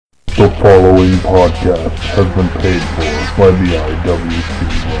The following podcast has been paid for by the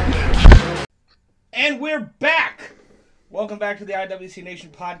IWC Nation. And we're back! Welcome back to the IWC Nation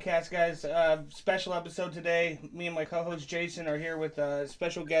podcast, guys. Special episode today. Me and my co-host Jason are here with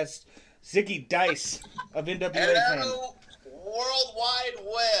special guest Zicky Dice of NWA Hello, World Wide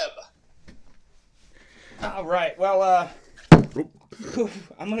Web. All right, well,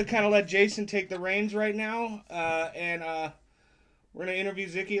 I'm going to kind of let Jason take the reins right now, and we're going to interview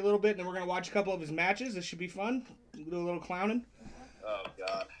Zicky a little bit, and then we're going to watch a couple of his matches. This should be fun. Do a little clowning. Oh,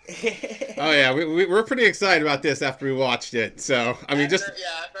 God. Oh, yeah, we're pretty excited about this after we watched it, so, I mean, after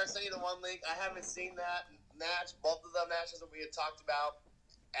I sent you the one link, I haven't seen that match, both of the matches that we had talked about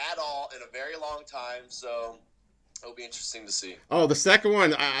at all in a very long time, so it'll be interesting to see. Oh, the second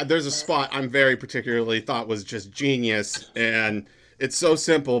one, there's a spot I'm very particularly thought was just genius, and it's so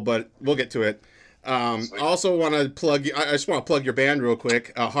simple, but we'll get to it. I also want to plug, I just want to plug your band real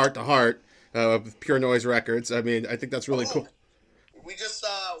quick, Heart to Heart, with Pure Noise Records. I mean, I think that's really cool. We just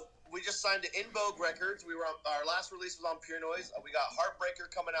signed to In Vogue Records. We were on, our last release was on Pure Noise. We got Heartbreaker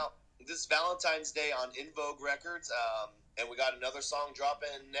coming out this Valentine's Day on In Vogue Records, and we got another song dropping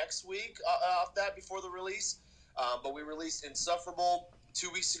next week off that before the release. But we released Insufferable 2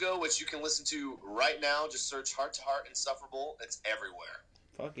 weeks ago, which you can listen to right now. Just search Heart to Heart Insufferable. It's everywhere.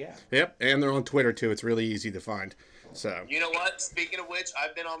 Fuck yeah. Yep, and they're on Twitter too. It's really easy to find. So you know what? Speaking of which,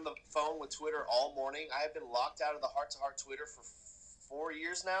 I've been on the phone with Twitter all morning. I have been locked out of the Heart to Heart Twitter for 4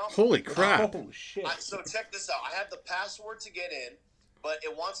 years now. Holy crap! Oh shit! So check this out. I have the password to get in, but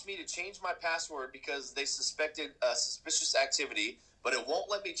it wants me to change my password because they suspected suspicious activity. But it won't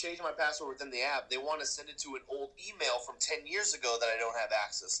let me change my password within the app. They want to send it to an old email from 10 years ago that I don't have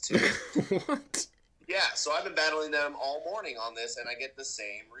access to. What? Yeah, so I've been battling them all morning on this, and I get the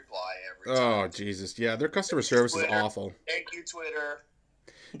same reply every time. Oh, Jesus. Yeah, their customer service is awful. Thank you, Twitter.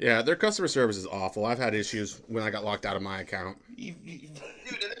 Yeah, their customer service is awful. I've had issues when I got locked out of my account. Dude, and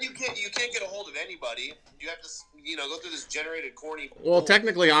then you can't get a hold of anybody. You have to, go through this generated corny. Well,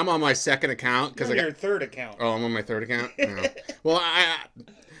 technically, I'm on my second account because I got your third account. Oh, I'm on my third account. Oh. Well,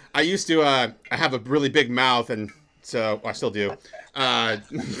 I used to. I have a really big mouth, and so I still do.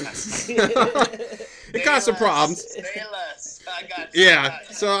 It caused some problems. Say less. I got you. Yeah,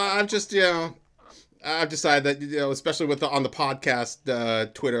 so I've just I've decided that especially with on the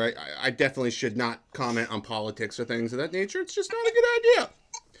podcast Twitter, I definitely should not comment on politics or things of that nature. It's just not a good idea.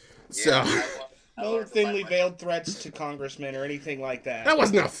 Yeah, So no thinly veiled threats to congressmen or anything like that. that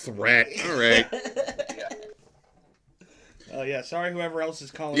wasn't a threat. All right. Oh yeah, sorry whoever else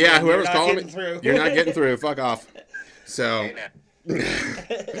is calling. Yeah, in. whoever's You're not calling getting me, through. you're not getting through. Fuck off. So.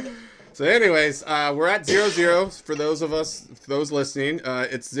 So, anyways, we're at 0-0 for those listening.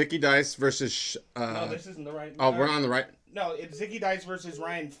 It's Zicky Dice versus. No, this isn't the right. Oh, we're on the right. No, it's Zicky Dice versus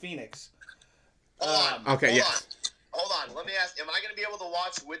Ryan Phoenix. Hold on. Okay, hold yes. on. Hold on. Let me ask. Am I going to be able to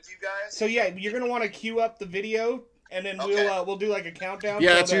watch with you guys? So yeah, you're gonna want to queue up the video, and then Okay. we'll do like a countdown. Yeah,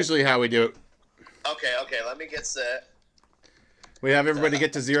 so that's that- usually how we do it. Okay. Let me get set. We have everybody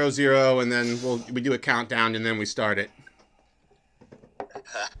get to 0-0, and then we do a countdown, and then we start it.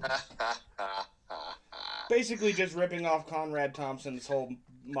 basically just ripping off Conrad Thompson's whole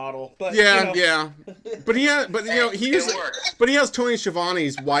model. But Yeah, you know, yeah. But he has Tony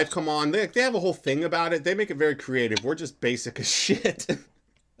Schiavone's wife come on. They have a whole thing about it. They make it very creative. We're just basic as shit.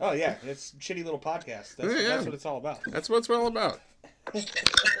 Oh yeah, it's a shitty little podcast. That's what it's all about. That's what it's all about.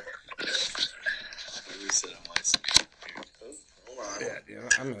 Yeah,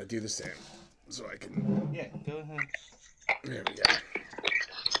 I'm gonna do the same, so I can. Yeah, go ahead. There we go.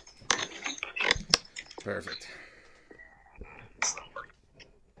 Perfect.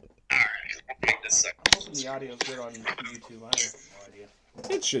 Alright, take this second. Hoping the audio's good on YouTube. I have no idea.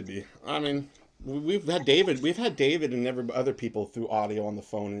 It should be. I mean, we've had David and every other people through audio on the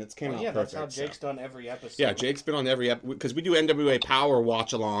phone, and it's came out Yeah, perfect. that's how Jake's done every episode. Yeah, Jake's been on every episode because we do NWA Power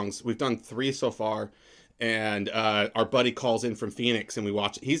watch-alongs. We've done 3 so far, and our buddy calls in from Phoenix, and we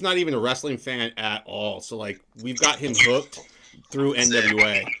watch. He's not even a wrestling fan at all, so like we've got him hooked through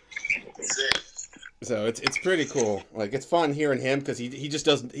NWA. So it's pretty cool. Like it's fun hearing him because he just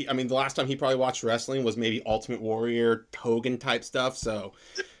doesn't. I mean, the last time he probably watched wrestling was maybe Ultimate Warrior, Hogan type stuff. So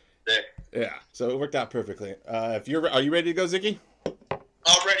yeah, so it worked out perfectly. Are you ready to go, Zicky?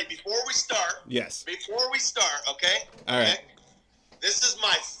 Already, before we start. Yes. Before we start, okay? All right. Okay? This is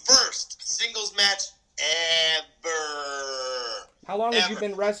my first singles match ever. How long have you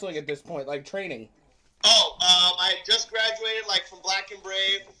been wrestling at this point? Like training? Oh, I just graduated like from Black and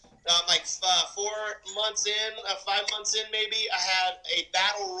Brave. 4 months in, 5 months in maybe, I had a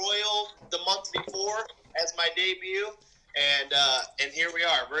battle royal the month before as my debut, And here we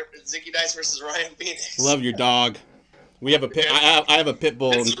are, Zicky Dice versus Ryan Phoenix. Love your dog. We have a pit. I have a pit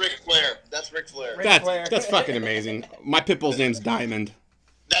bull. That's Ric Flair. That's Ric Flair. That's fucking amazing. My pit bull's name's Diamond.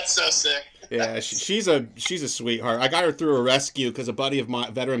 That's so sick. Yeah, she's a sweetheart. I got her through a rescue because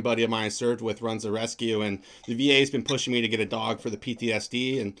veteran buddy of mine I served with runs a rescue, and the VA's been pushing me to get a dog for the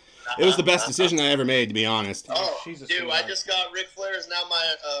PTSD, and it was the best decision I ever made, to be honest. Oh, She's a dude, sweetheart. I just got Ric Flair is now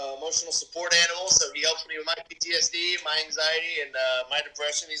my emotional support animal, so he helps me with my PTSD, my anxiety, and my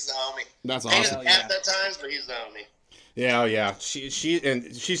depression. He's the homie. That's Pain in awesome. the ass at times, but he's the homie. Yeah, oh yeah.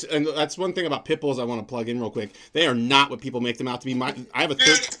 And that's one thing about pit bulls I want to plug in real quick. They are not what people make them out to be. I have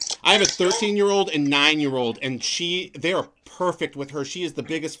a 13-year-old and 9-year-old, and they are perfect with her. She is the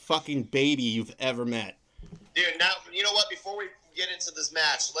biggest fucking baby you've ever met. Dude, now you know what? Before we get into this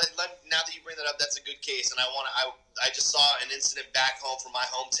match, now that you bring that up, that's a good case, and I just saw an incident back home from my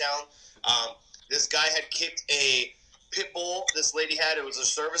hometown. This guy had kicked a pit bull. This lady had it was a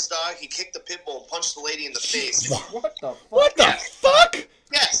service dog. He kicked the pit bull and punched the lady in the face. What the fuck? What the fuck?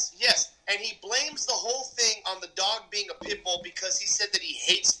 Yes. And he blames the whole thing on the dog being a pit bull because he said that he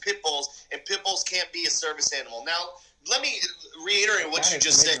hates pit bulls and pit bulls can't be a service animal. Now, let me reiterate what That you is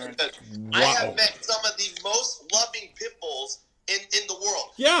just said. ignorant. Because I have met some of the most loving pit bulls in the world.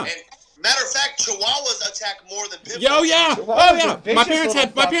 Yeah. And matter of fact, Chihuahuas attack more than pit bulls. Yo, yeah. Chihuahuas Oh, yeah. are vicious My parents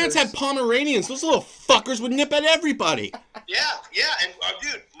little had fuckers. Pomeranians. Those little fuckers would nip at everybody. Yeah. And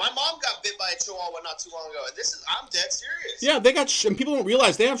dude, my mom got bit by a Chihuahua not too long ago. And I'm dead serious. Yeah, they got, and people don't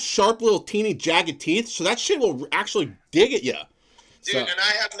realize they have sharp little teeny jagged teeth, so that shit will actually dig at you. Dude, and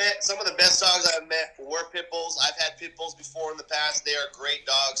I have met some of the best dogs I've met were pit bulls. I've had pit bulls before in the past. They are great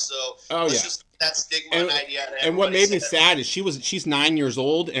dogs. So let's just get that stigma and idea. And what made me sad is she's 9 years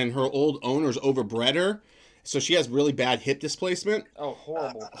old, and her old owners overbred her, so she has really bad hip displacement. Oh,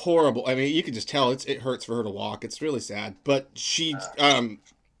 horrible. Horrible. I mean, you can just tell it hurts for her to walk. It's really sad. But she, and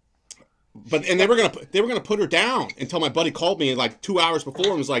they were gonna put her down until my buddy called me like 2 hours before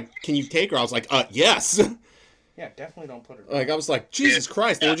and was like, "Can you take her?" I was like, yes." Yeah, definitely don't put her. Like, I was like, Jesus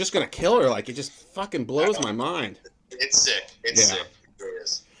Christ, they were just gonna kill her. Like, it just fucking blows my mind. It's sick. It's sick. It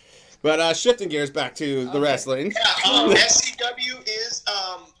is. But shifting gears back to the wrestling. Yeah, SCW is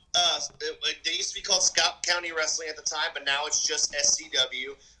they used to be called Scott County Wrestling at the time, but now it's just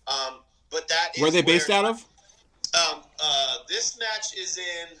SCW. But that is Where are they based out of? This match is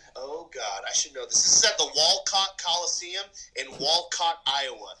in. Oh God, I should know this. This is at the Walcott Coliseum in Walcott,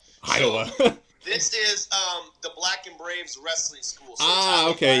 Iowa. Iowa. This is the Black and Braves Wrestling School. So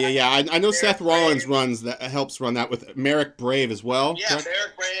okay, yeah. I know Merrick Seth Rollins Brave. helps run that with Merrick Brave as well. Yeah, correct?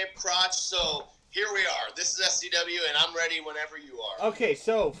 Merrick Brave, Crotch. So here we are. This is SCW, and I'm ready whenever you are. Okay,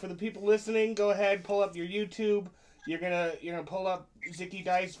 so for the people listening, go ahead, pull up your YouTube. You're gonna pull up Zicky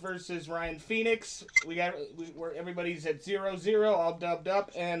Dice versus Ryan Phoenix. Where everybody's at 0-0, all dubbed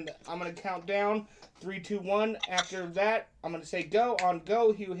up, and I'm gonna count down 3, 2, 1. After that, I'm gonna say go. On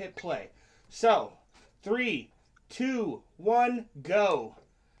go, you hit play. So 3, 2, 1, go.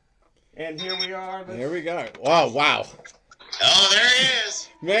 And here we are. There we go. Wow. Oh, there he is.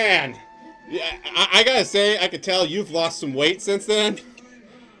 Man. Yeah, I gotta say, I could tell you've lost some weight since then.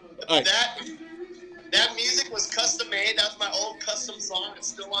 That music was custom made. That was my old custom song. It's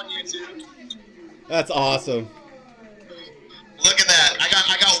still on YouTube. That's awesome. Look at that. I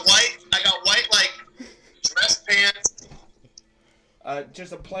got white like dress pants.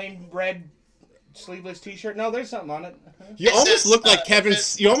 Just a plain red sleeveless T-shirt. No, there's something on it. You almost look like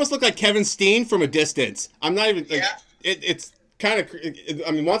Kevin Steen from a distance. I'm not even. Like, Yeah. It's kind of.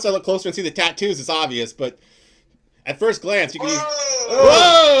 I mean, once I look closer and see the tattoos, it's obvious. But at first glance, you can. Whoa!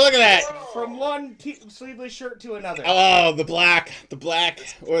 Whoa! Look at that. From one sleeveless shirt to another. Oh, the black.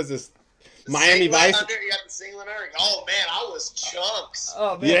 What is this? Miami Singlet Vice. Under, you got the singlet under. Oh man, I was chunks.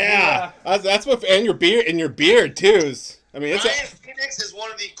 Oh man. Yeah, that's what. And your beard too. I mean, it's. Ryan Phoenix is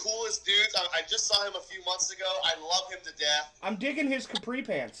one of the coolest dudes. I just saw him a few months ago. I love him to death. I'm digging his capri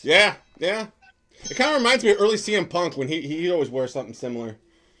pants. Yeah. It kind of reminds me of early CM Punk when he always wears something similar.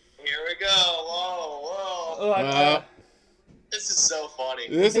 Here we go. Whoa. Oh, This is so funny.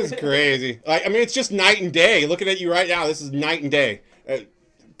 This is crazy. I mean, it's just night and day. Looking at you right now, this is night and day.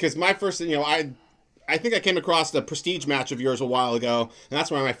 Because my first, I think I came across the Prestige match of yours a while ago, and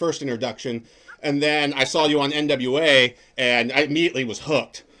that's my first introduction. And then I saw you on NWA, and I immediately was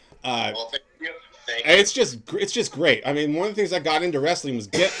hooked. Well, thank you. Thank you. And it's just great. I mean, one of the things I got into wrestling was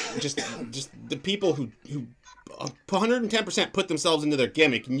just the people who 110% put themselves into their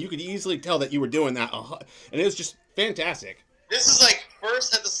gimmick, and you could easily tell that you were doing that, and it was just fantastic. This is like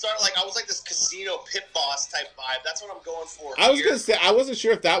first at the start, like I was like this casino pit boss type vibe. That's what I'm going for. I was here. gonna say I wasn't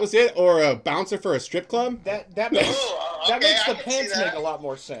sure if that was it or a bouncer for a strip club. That Oh, makes okay, that makes I the can see pants that. make a lot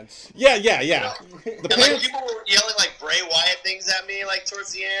more sense. Yeah. The And like pants. people were yelling like Bray Wyatt things at me like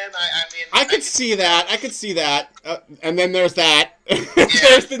towards the end. I mean, I could see that. I could see that. And then there's that.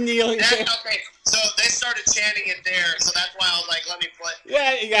 There's the kneeling. Okay, so they started chanting it there, so that's why I was like, let me play.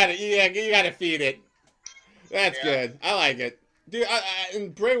 Yeah, you got it. Yeah, you got to feed it. That's Yeah. good. I like it, dude.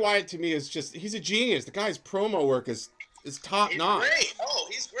 And Bray Wyatt to me is just—he's a genius. The guy's promo work is top He's notch. great. Oh,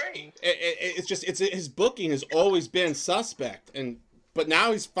 he's great. It's just his booking has always been suspect, but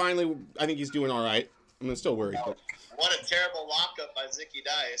now he's finally. I think he's doing all right. I'm still worried. But, What a terrible lockup by Zicky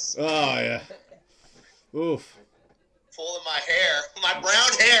Dice. oh yeah. Oof. Pulling my hair, my brown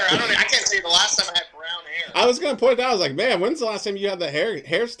hair. I can't say the last time I had brown hair. I was gonna point out. I was like, man, when's the last time you had the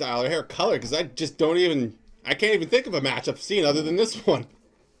hairstyle or hair color? Because I just don't even. I can't even think of a match I've seen other than this one.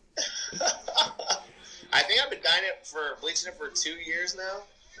 I think I've been bleaching it for 2 years now.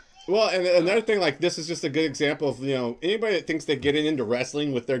 Well, and another thing, like, this is just a good example of, anybody that thinks they're getting into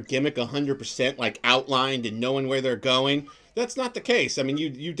wrestling with their gimmick 100%, like, outlined and knowing where they're going, that's not the case. I mean,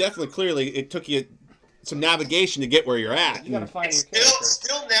 you definitely, clearly, it took you some navigation to get where you're at. You gotta find your character.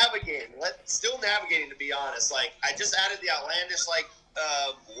 Still navigating. Still navigating, to be honest. Like, I just added the outlandish, like,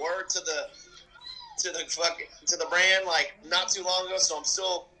 word to the brand, like, not too long ago, so I'm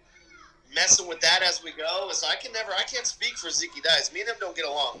still messing with that as we go. So I can't speak for Zicky Dice. Me and him don't get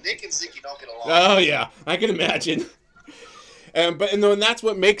along. Nick and Zicky don't get along. Oh, yeah. I can imagine. And that's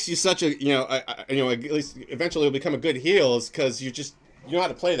what makes you such a, at least eventually you'll become a good heel is because you know how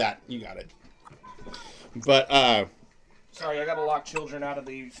to play that. You got it. But, Sorry, I gotta lock children out of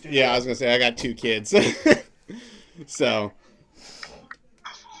the studio. yeah, I was going to say, I got 2 kids. So.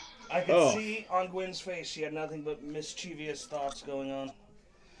 I could see on Gwen's face she had nothing but mischievous thoughts going on.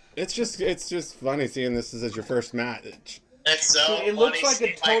 It's just funny seeing this as your first match. It's so Dude, it looks like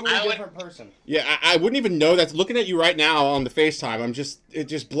a funny. totally I would- different person. Yeah, I wouldn't even know that. Looking at you right now on the FaceTime, it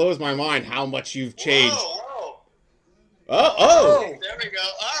just blows my mind how much you've changed. Whoa. Oh. There we go.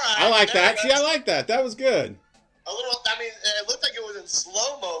 All right. I like There that. we See, go. I like that. That was good. A little. I mean, it looked like it was in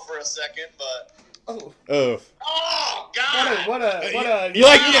slow mo for a second, but. Oh, Oh. Oh God! what a You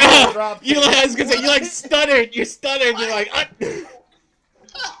like, drop you kick. like, I was gonna say, you like stuttered. You stuttered. You're like,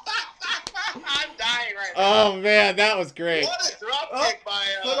 I'm dying right now. oh man, that was great. What a drop Oh, kick by.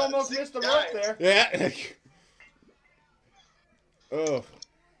 Foot almost Zicky missed the Dice. rope there. Yeah. Oh.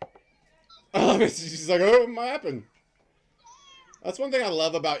 Oh, she's like, oh, what happened? That's one thing I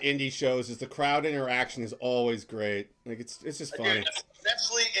love about indie shows is the crowd interaction is always great. Like it's just funny. Dude,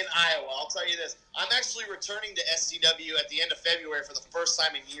 especially in Iowa, I'll tell you this. I'm actually returning to SCW at the end of February for the first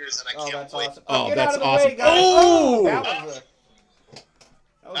time in years, and I Oh, can't that's wait. awesome. Oh, Get that's out of the awesome. way, guys. Oh! That was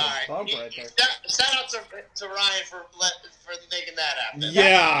a All right. bump right there. Shout out to Ryan for making that happen.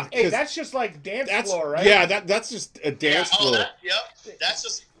 Yeah. Hey, 'cause that's just like dance that's floor, right? Yeah, that's just a dance floor. Yep. That's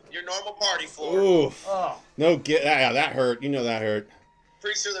just your normal party floor. Oof. Oh, No, that hurt. You know that hurt.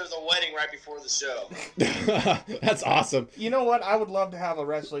 Pretty sure there's a wedding right before the show. That's awesome. you know what? I would love to have a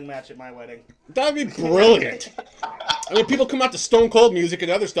wrestling match at my wedding. That'd be brilliant. I mean, people come out to Stone Cold music and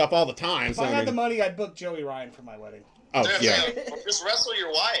other stuff all the time. If So, I I had the mean, money, I'd book Joey Ryan for my wedding. oh yeah. Just wrestle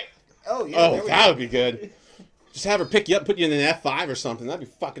your wife. Oh yeah. Oh, there we that go. would be good. Just have her pick you up, put you in an F5 or something. That'd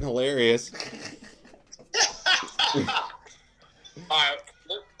be fucking hilarious. All right.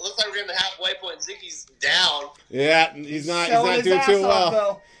 Looks like we're getting the halfway point. Zicky's down. Yeah, he's not Selling his doing ass too off, well.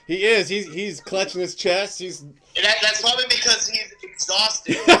 though. He is. He's clutching his chest. He's. And that's probably because he's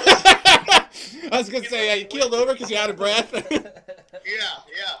exhausted. I was gonna say, yeah, you keeled over because you're out of breath. Yeah.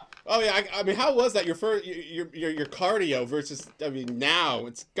 Oh yeah, I mean, how was that? Your first, your cardio versus, I mean, now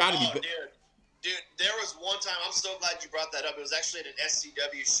it's got to be. Oh, dude, there was one time. I'm so glad you brought that up. It was actually at an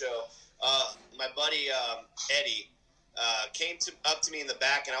SCW show. My buddy Eddie came up to me in the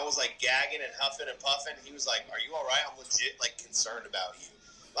back, and I was like gagging and huffing and puffing. He was like, "Are you all right? I'm legit like concerned about you."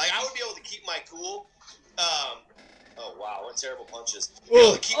 Like I would be able to keep my cool. Oh wow, what terrible punches! Be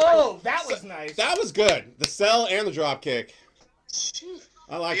able to keep Oh, that was nice. That was good. The sell and the drop kick.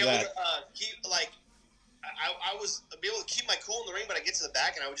 I like be able that. to keep like. I was be able to keep my cool in the ring, but I get to the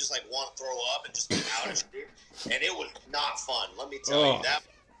back and I would just like want to throw up and just be out of shit, and it was not fun. Let me tell Oh. you that.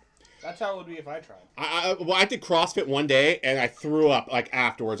 That's how it would be if I tried. I did CrossFit one day and I threw up like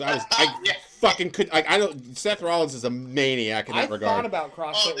afterwards. I Yeah. fucking could. I know Seth Rollins is a maniac in I that thought regard. about Oh,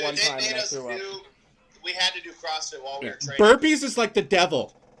 CrossFit dude, one they time made and I us threw up. do. We had to do CrossFit while we were training. Burpees is like the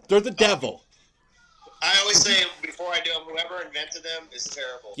devil. They're the devil. I always say before I do them, whoever invented them is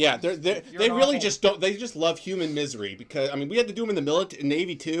terrible. Yeah, they You're really awful. just don't. They just love human misery because I mean we had to do them in the military,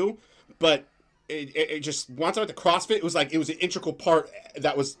 Navy too, but it just once I went to CrossFit, it was like it was an integral part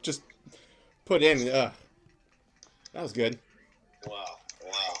that was just put in. That was good. Wow.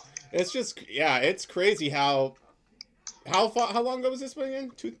 It's just it's crazy how long ago was this one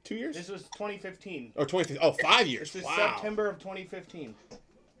again? 2 years? This was 2015. Or 20? Oh, 5 years. This is Wow. September of 2015.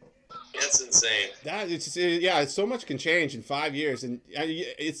 That's insane. It's so much can change in 5 years, and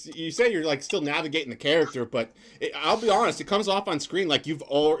it's you say you're like still navigating the character, but I'll be honest, it comes off on screen like you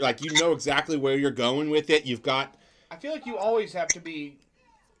know exactly where you're going with it. You've got. I feel like you always have to be.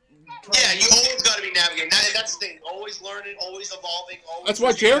 Yeah, you always got to be navigating. That's the thing. Always learning, always evolving. Always. That's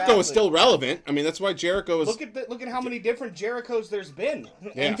why Jericho is Exactly. still relevant. I mean, that's why Jericho is. Look at how many different Jerichos there's been.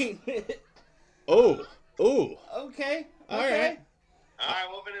 Yeah. I mean, Oh. okay. All right. All right,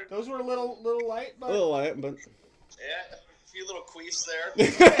 moving in. Those were a little light, but A little light, but. Yeah, a few little queefs there.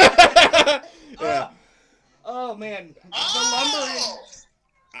 Yeah. oh man, the Oh!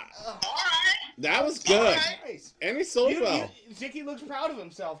 All right. That was good. Alright. Nice. And he sold well. Zicky looks proud of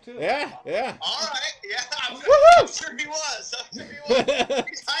himself too. Yeah. All right. Yeah, I'm Woohoo! sure he was.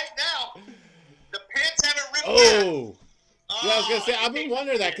 He's hyped now. The pants haven't ripped yet. Oh. Yeah, I was gonna say I've been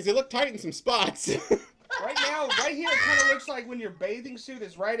wondering that because they look tight in some spots. Right now, right here, it kind of looks like when your bathing suit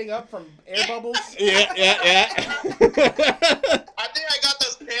is riding up from air bubbles. yeah. I think I got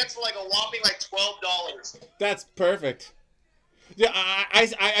those pants for like a whopping like $12. That's perfect. Yeah,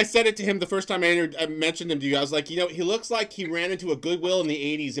 I said it to him the first time I mentioned him to you. I was like, he looks like he ran into a Goodwill in the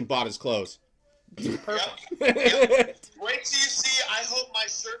 '80s and bought his clothes. Perfect. Yep. Wait till you see. I hope my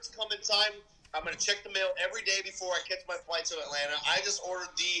shirts come in time. I'm gonna check the mail every day before I catch my flight to Atlanta. I just ordered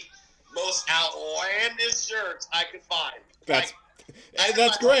the most outlandish shirts I could find. That's I-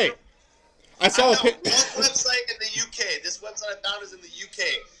 that's great. I saw a One pic. website in the UK. This website I found is in the UK,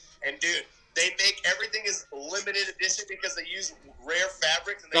 and dude, they make everything is limited edition because they use rare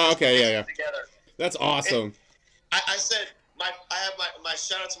fabrics and they Oh, just okay, mix yeah. it together. That's awesome. I said I have my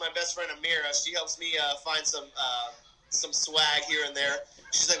shout out to my best friend Amira. She helps me find some swag here and there.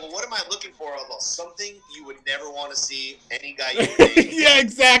 She's like, well, what am I looking for? I was like, something you would never want to see any guy you date. Yeah, I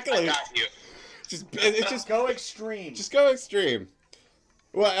exactly. got you. Just Go extreme. just go extreme.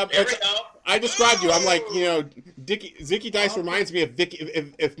 Well, There we go. I described you. I'm like, Zicky Dice reminds me of Vicky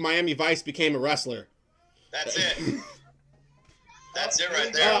if Miami Vice became a wrestler. That's it. That's it Here right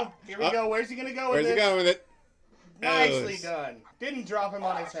we there. go. Here we go. Where's he gonna go with Where's this? he going with it? Nicely Oh, done. Didn't drop him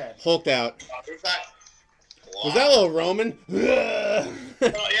on his head. Hulked out. In fact, Was that a little Roman? Oh yeah,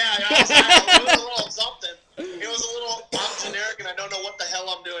 it was a little something. It was a little. I'm generic, and I don't know what the hell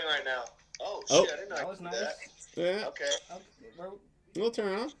I'm doing right now. Oh shit! Oh. I didn't know I That could was do nice. that. Yeah. Okay. Okay, we're- We'll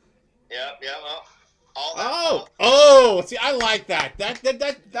turn on. Yeah. Well, all that. Oh! See, I like that. That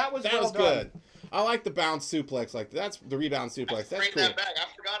was that well was done. good. I like the bounce suplex. Like that's the rebound suplex. That's Bring cool. that back. I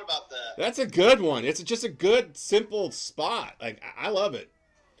forgot about that. That's a good one. It's just a good, simple spot. Like I love it,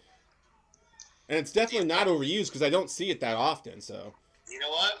 and it's definitely not overused because I don't see it that often. So You know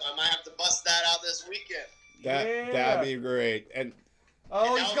what? I might have to bust that out this weekend. that'd be great. And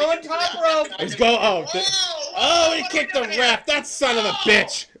Oh, And he's now we going can- top yeah, rope. I Let's can- go. Oh, Whoa! he What kicked are the we doing ref. That son of a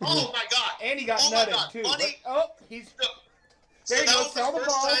bitch. Oh my god! And he got Oh my nutted God, too. Bunny. But, he's So There you that go, was sell the the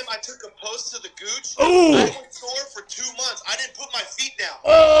first balls. time I took a post to the gooch. Ooh. I was sore for 2 months. I didn't put my feet down.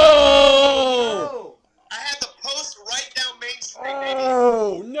 Oh! oh. I had the post right down Main Street, baby.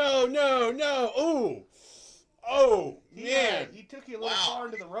 Oh no! Oh Yeah, man! he took you a little Wow. far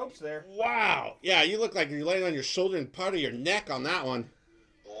into the ropes there. Wow! Yeah, you look like you're laying on your shoulder and part of your neck on that one.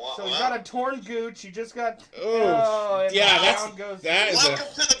 So he's got a torn gooch. He just got. Oh, and yeah, down goes. that is Welcome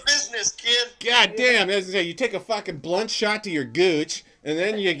to the business, kid. God damn! As I say, you take a fucking blunt shot to your gooch, and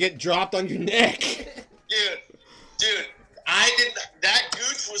then you get dropped on your neck. Dude, I did that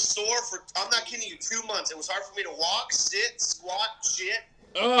gooch was sore for, I'm not kidding you, 2 months. It was hard for me to walk, sit, squat, shit.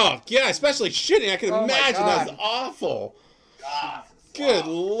 Oh yeah, especially shitting. I can Oh, my imagine that was God. awful. God. Good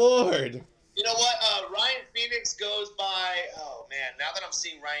Wow. Lord. You know what? Ryan Phoenix goes by, oh man, now that I'm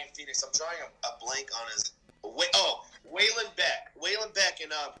seeing Ryan Phoenix, I'm drawing a blank on his, Waylon Beck. Waylon Beck,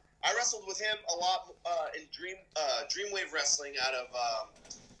 and I wrestled with him a lot in Dreamwave Wrestling out of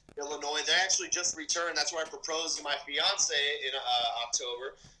Illinois. They actually just returned. That's where I proposed to my fiance in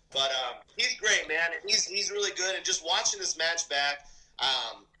October. But he's great, man. He's really good. And just watching this match back,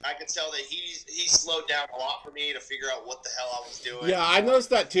 I could tell that he slowed down a lot for me to figure out what the hell I was doing. Yeah, I noticed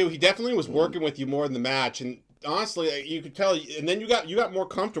that too. He definitely was working with you more in the match, and honestly, you could tell. And then you got more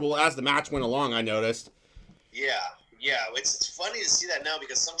comfortable as the match went along. I noticed. Yeah. It's funny to see that now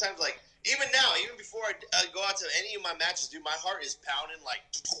because sometimes, like, even now, even before I go out to any of my matches, dude, my heart is pounding like.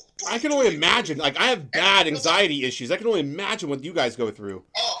 I can only imagine. Like, I have bad anxiety issues. I can only imagine what you guys go through.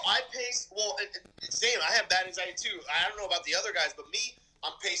 Oh, I pace. Well, same. I have bad anxiety too. I don't know about the other guys, but me,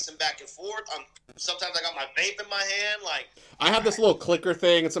 I'm pacing back and forth. Sometimes I got my vape in my hand. Like, I have this little clicker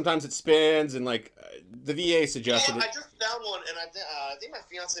thing, and sometimes it spins, and like the VA suggested I it. just found one, and I think my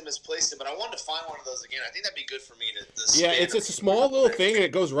fiance misplaced it, but I wanted to find one of those again. I think that'd be good for me to Yeah, spin. it's a small little thing, and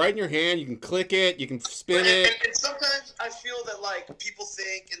it goes right in your hand. You can click it, you can spin it. And sometimes I feel that like people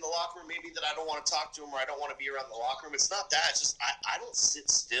think in the locker room maybe that I don't want to talk to them or I don't want to be around the locker room. It's not that. It's just I don't sit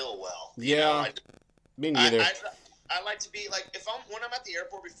still well. You know? Me neither. I like to be like when I'm at the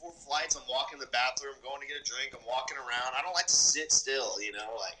airport before flights, I'm walking to the bathroom, going to get a drink, I'm walking around. I don't like to sit still, you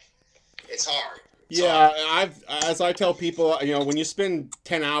know, like it's hard. As I tell people, you know, when you spend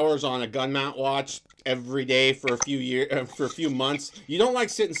 10 hours on a gun mount watch every day for a few months, you don't like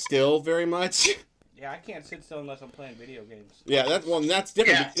sitting still very much. Yeah, I can't sit still unless I'm playing video games. Yeah, that's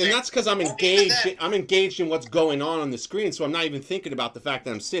different, Yeah, and that's because I'm engaged. I'm engaged in what's going on the screen, so I'm not even thinking about the fact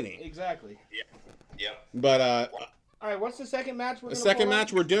that I'm sitting. Exactly. Yeah. But All right, what's the second match? the second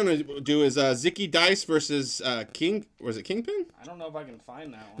match we're doing is Zicky Dice versus King. Was it Kingpin? I don't know if I can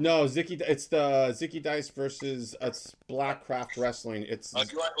find that one. No, It's the Zicky Dice versus it's Blackcraft Wrestling. It's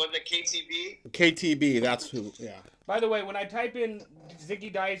Was it KTB? KTB. That's who. Yeah. By the way, when I type in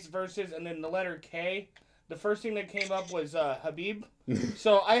Zicky Dice versus and then the letter K, the first thing that came up was Habib.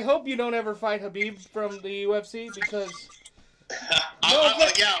 So I hope you don't ever fight Habib from the UFC because.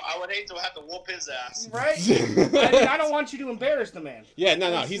 I would hate to have to whoop his ass. Right? I don't want you to embarrass the man. Yeah,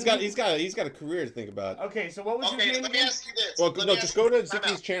 no. He's got a career to think about. Okay, so what was his Okay, name let me again? ask you this. Well, no, just go to Time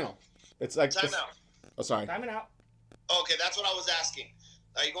Zicky's out. channel. It's like. Time out. Oh, sorry. Timing out. Okay, that's what I was asking.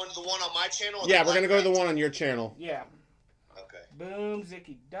 Are you going to the one on my channel? Or Yeah, the we're gonna go to the Blackcraft? one on your channel. Yeah. Okay. Boom,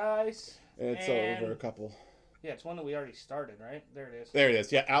 Zicky Dice. It's And- over a couple. Yeah, it's one that we already started, right? There it is. There it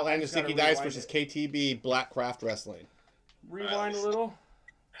is. Yeah, Outlandish Just gotta Zicky Dice rewind versus it. KTB Blackcraft Wrestling. Rewind a little.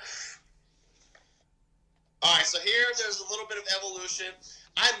 All right, so here there's a little bit of evolution.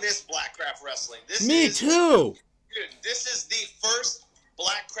 I miss Blackcraft Wrestling. Me too. Dude, this is the first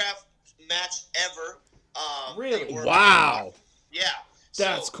Blackcraft match ever. Really? they were- Wow, Yeah.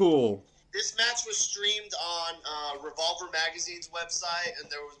 that's So, cool. This match was streamed on Revolver Magazine's website,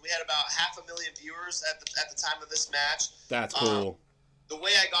 and we had about 500,000 viewers at the time of this match. That's cool. The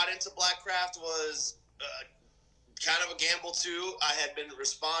way I got into Blackcraft was kind of a gamble too. I had been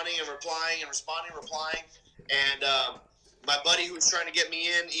responding and replying and responding and replying, and my buddy who was trying to get me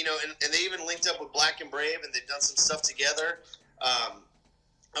in, you know, and they even linked up with Black and Brave, and they've done some stuff together.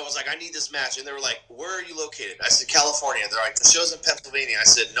 I was like, I need this match, and they were like, where are you located? I said, California. They're like, the show's in Pennsylvania. I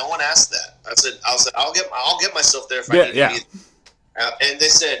said, no one asked that. I said, I'll get myself there if I need to be. And they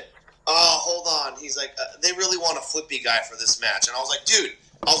said, oh, hold on. He's like, they really want a flippy guy for this match, and I was like, dude.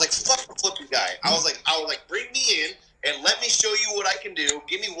 I was like, fuck the flippy guy. I was like, bring me in and let me show you what I can do.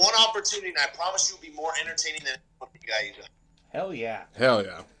 Give me one opportunity, and I promise you, it'll be more entertaining than the flippy guy you got. Hell yeah. Hell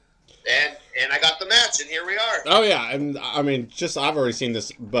yeah. And I got the match, and here we are. Oh yeah, and I mean, just I've already seen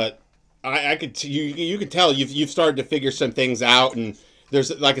this, but I could you could tell you've started to figure some things out, and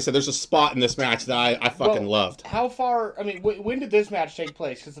there's, like I said, there's a spot in this match that I fucking loved. How far? I mean, when did this match take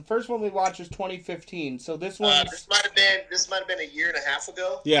place? Because the first one we watched was 2015. So this one. This might have been a year and a half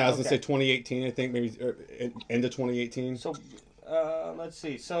ago. Yeah, I was gonna Okay. say 2018, I think, maybe end of 2018. So, let's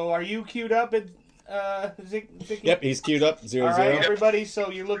see. So, are you queued up at Zicky? Yep, he's queued up 0-0. All right, everybody. So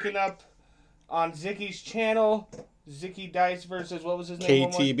you're looking up on Zicky's channel. Zicky Dice versus what was his name?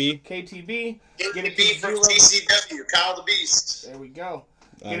 KTB. KTB. Get it KTB to from 0. TCW, Kyle the Beast. There we go.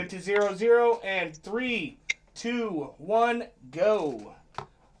 Get it to 0-0 and 3, 2, 1, go.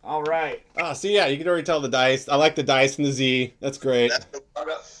 All right. Ah, see, yeah, you can already tell the dice. I like the dice and the Z. That's great.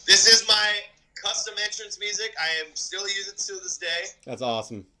 This is my custom entrance music. I am still using it to this day. That's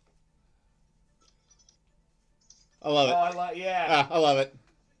awesome. I love it. Oh, yeah. I love it.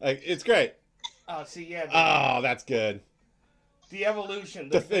 Like, it's great. Oh, see, yeah. Oh, that's good. The evolution,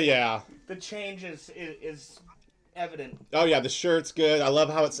 Yeah. the change is evident. Oh yeah, the shirt's good. I love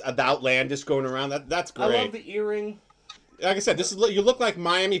how it's outlandish going around. That's great. I love the earring. Like I said, this is you look like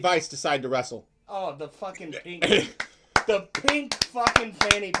Miami Vice decided to wrestle. Oh, the fucking pink. The pink fucking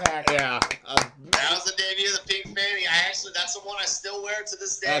fanny pack. Yeah. That was the debut of the pink fanny. That's the one I still wear to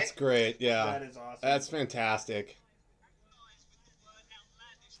this day. That's great. Yeah. That is awesome. That's fantastic.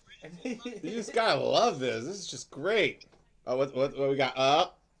 You just gotta love this. This is just great. Oh, what we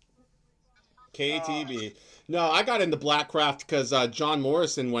got? KTB. No, I got into Blackcraft because John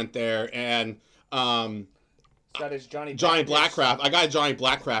Morrison went there, and It's got his Johnny Blackcraft. I got a Johnny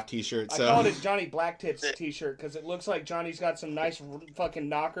Blackcraft t-shirt. So. I call it his Johnny Black Tits t-shirt because it looks like Johnny's got some nice fucking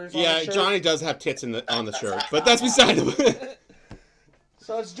knockers on the shirt. Johnny does have tits on the shirt, but that's beside the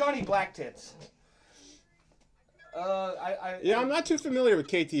So it's Johnny Black Tits. I'm not too familiar with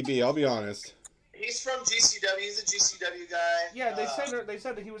KTB, I'll be honest. He's from GCW. He's a GCW guy. Yeah, they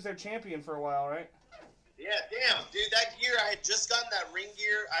said that he was their champion for a while, right? Yeah, damn, dude. That gear, I had just gotten that ring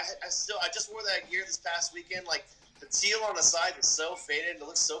gear. I just wore that gear this past weekend. Like the teal on the side is so faded. It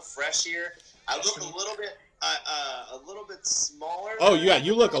looks so fresh here. I look a little bit smaller. Oh yeah,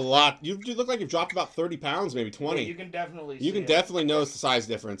 you look a lot. You look like you've dropped about 30 pounds, maybe 20. Yeah, you can definitely. Definitely notice the size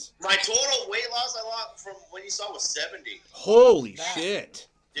difference. My total weight loss I lost from when you saw was 70. Holy shit,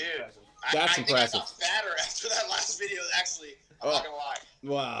 dude. That's I impressive. think I got fatter after that last video. Actually, I'm not gonna lie.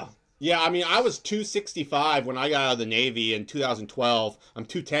 Wow. Yeah, I mean, I was 265 when I got out of the Navy in 2012. I'm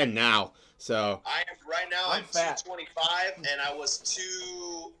 210 now, so. I am right now. I'm fat. 225, and I was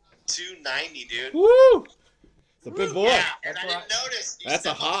 290, dude. Woo! It's a big boy. Yeah, and I didn't notice. That's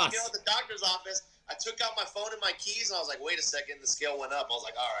a hoss. At the doctor's office, I took out my phone and my keys, and I was like, "Wait a second!" The scale went up. I was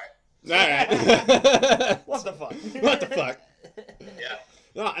like, "All right." What the fuck? What the fuck? Yeah.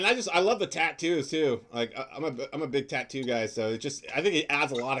 No, and I love the tattoos too. Like I'm a big tattoo guy, so I think it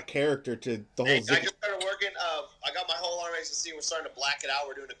adds a lot of character to the whole. I just started working. I got my whole arm, as you can see, we're starting to black it out.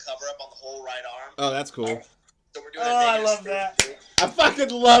 We're doing a cover up on the whole right arm. Oh, that's cool. So we're doing I love that. I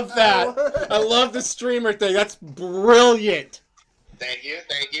fucking love that. I love the streamer thing. That's brilliant. Thank you.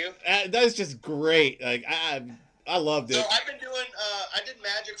 That is just great. Like I loved it. So I've been doing. I did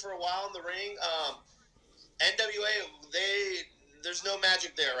magic for a while in the ring. NWA, there's no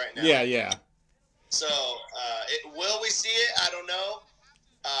magic there right now. Yeah. So, will we see it? I don't know.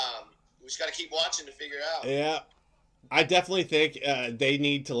 We just got to keep watching to figure it out. Yeah. I definitely think they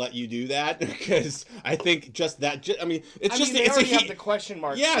need to let you do that because I think just that. I mean, it's they already have the question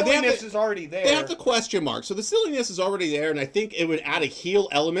mark. Yeah, silliness is already there. They have the question mark, so the silliness is already there, and I think it would add a heel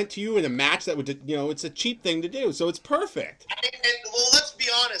element to you in a match that would, it's a cheap thing to do, so it's perfect. Well, let's be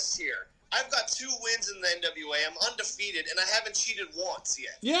honest here. I've got 2 wins in the NWA. I'm undefeated, and I haven't cheated once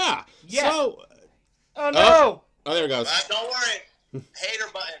yet. Yeah. So. Oh no. Oh, there it goes. Don't worry. Hater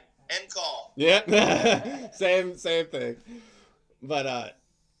button. End call. Yeah. same thing. But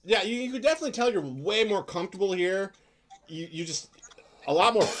yeah, you could definitely tell you're way more comfortable here. You just a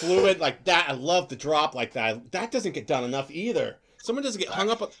lot more fluid like that. I love the drop like that. That doesn't get done enough either. Someone doesn't get hung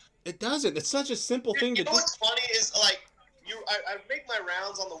up. It doesn't. It's such a simple thing to do. What's funny is like. I make my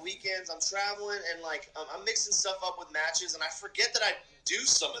rounds on the weekends. I'm traveling and like I'm mixing stuff up with matches, and I forget that I do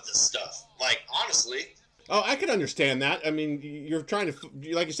some of this stuff. Like honestly. Oh, I can understand that. I mean, you're trying to,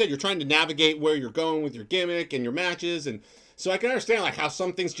 like you said, you're trying to navigate where you're going with your gimmick and your matches, and so I can understand like how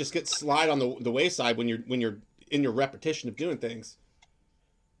some things just get slide on the wayside when you're in your repetition of doing things.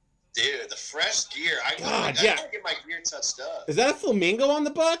 Dude, the fresh gear. I gotta get my gear touched up. Is that a flamingo on the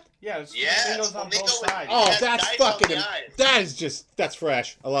butt? Yeah, it's flamingos on both sides. Oh, that's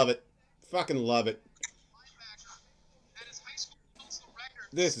fresh. I love it. Fucking love it.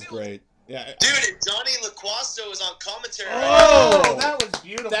 This is great. Yeah. Dude, Johnny LaQuasto was on commentary. Oh, that was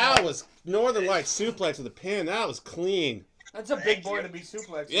beautiful. That was Northern Lights suplex with a pin. That was clean. That's a big boy to be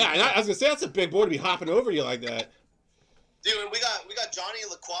suplexed. Yeah, and I was gonna say that's a big boy to be hopping over you like that. Dude, and we got Johnny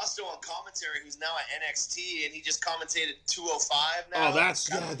LaQuasto on commentary, who's now at NXT, and he just commentated 205 now. Oh,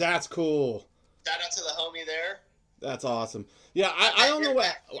 that's cool. Shout out to the homie there. That's awesome. Yeah, I don't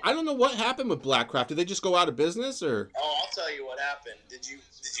know what happened with Blackcraft. Did they just go out of business or? Oh, I'll tell you what happened. Did you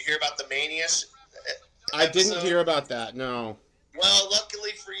hear about the Mania? I didn't hear about that. No. Well,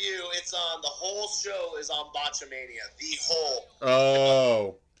 luckily for you, it's on. The whole show is on Botchamania. The whole.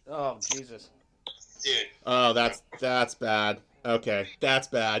 Oh, Jesus. Dude. Oh, that's bad. Okay, that's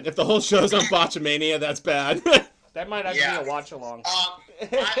bad. If the whole show's on Botchamania, that's bad. That might actually be a watch along. I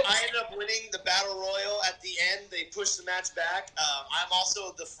ended up winning the Battle Royal at the end. They pushed the match back. I'm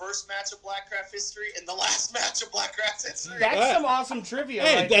also the first match of Blackcraft history and the last match of Blackcraft history. That's some awesome trivia.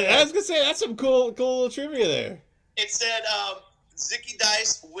 Hey, I was gonna say that's some cool little trivia there. It said Zicky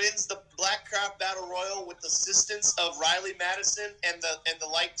Dice wins the Blackcraft Battle Royal with the assistance of Riley Madison and the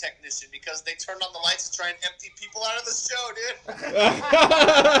light technician because they turned on the lights to try and empty people out of the show,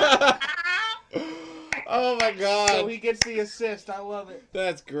 dude. Oh my God! So he gets the assist. I love it.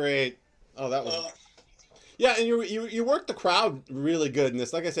 That's great. Oh, that was. Yeah, and you worked the crowd really good in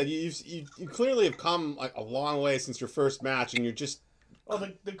this. Like I said, you clearly have come like a long way since your first match, and you're just. Oh,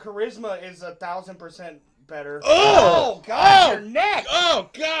 the charisma is 1,000% better. Oh God! Your neck. Oh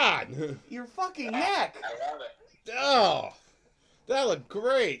God! Your fucking neck. I love it. Oh, that looked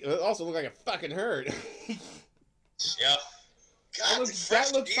great. It also looked like it fucking hurt. Yep. God,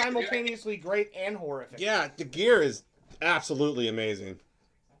 That looks simultaneously great and horrific. Yeah, the gear is absolutely amazing.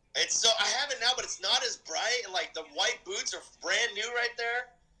 It's so I have it now, but it's not as bright. And like the white boots are brand new right there.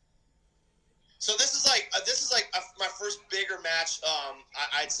 So this is like my first bigger match.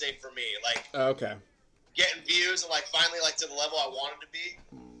 I'd say for me, like Okay. getting views and like finally like to the level I wanted to be.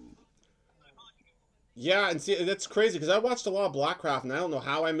 Yeah, and see, that's crazy because I watched a lot of Blackcraft, and I don't know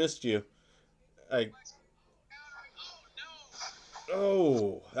how I missed you. Like,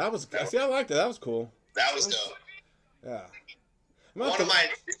 oh, that was. See, I liked it. That was cool. That was dope. Yeah.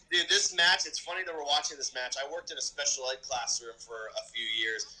 Dude, this match. It's funny that we're watching this match. I worked in a special ed classroom for a few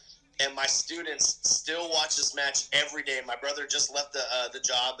years. And my students still watch this match every day. My brother just left the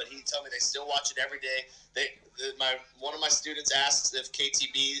job, but he told me they still watch it every day. One of my students asks if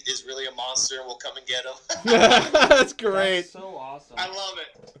KTB is really a monster and will come and get him. That's great. That's so awesome. I love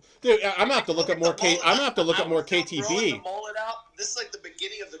it, dude. I'm gonna have to look up more I'm gonna have to look up more growing KTB. the mullet out. This is like the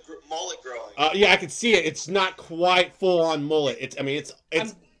beginning of the mullet growing. Yeah, I can see it. It's not quite full on mullet. It's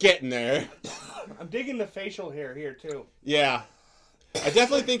getting there. I'm digging the facial hair here too. Yeah. I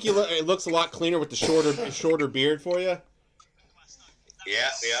definitely think it looks a lot cleaner with the shorter beard for you. Yeah.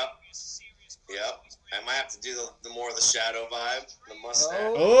 I might have to do the more of the shadow vibe, the mustache.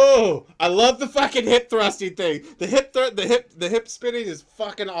 Oh, I love the fucking hip thrusting thing. The hip spinning is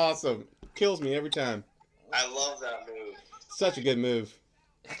fucking awesome. Kills me every time. I love that move. Such a good move.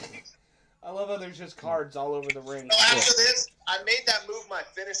 I love how there's just cards all over the ring. So after this, I made that move my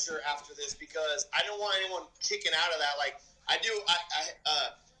finisher after this because I don't want anyone kicking out of that. Like I do,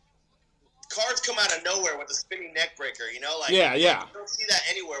 cards come out of nowhere with a spinning neck breaker, you know? Like, yeah. You don't see that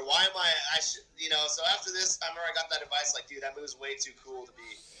anywhere. Why am so after this, I remember I got that advice, like, dude, that move's way too cool to be.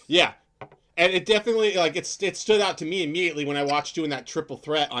 Yeah. And it definitely, like, it stood out to me immediately when I watched doing that triple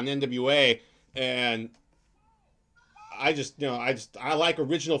threat on NWA, and I like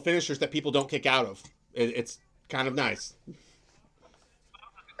original finishers that people don't kick out of. It's kind of nice.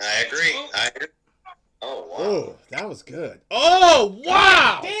 I agree. Oh, wow. Oh, that was good. Oh,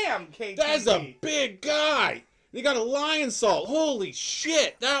 wow! Damn, KTB. That's a big guy. He got a lion salt. Holy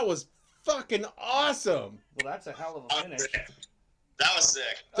shit, that was fucking awesome. Well, that's a hell of a finish. That was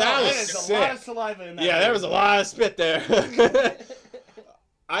sick. That was is sick. a lot of saliva in that. Yeah, there was a lot of spit there.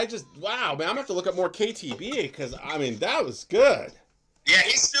 Wow, man, I'm gonna have to look up more KTB because that was good. Yeah,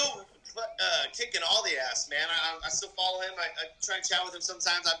 he's still kicking all the ass, man. I still follow him. I try and chat with him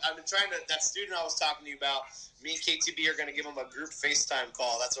sometimes. I've been trying to. That student I was talking to you about, me and KTB are going to give him a group FaceTime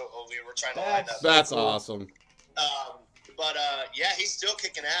call. That's what we were trying to line up. That's awesome. But yeah, he's still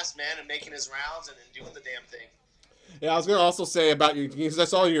kicking ass, man, and making his rounds and doing the damn thing. Yeah, I was going to also say about you, because I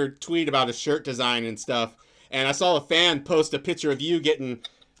saw your tweet about his shirt design and stuff, and I saw a fan post a picture of you getting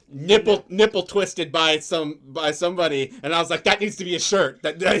nipple twisted by somebody, and I was like, that needs to be a shirt.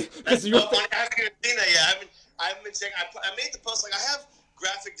 Because you're. I haven't even seen that yet. I haven't been checking. I made the post. Like, I have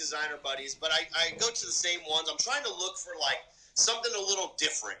graphic designer buddies, but I go to the same ones. I'm trying to look for like something a little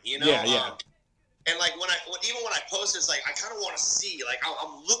different, you know? Yeah. And like when I post, it's like I kind of want to see. Like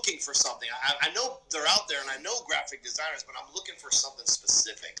I'm looking for something. I know they're out there, and I know graphic designers, but I'm looking for something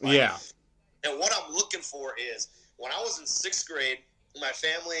specific. Like, yeah. And what I'm looking for is when I was in 6th grade. My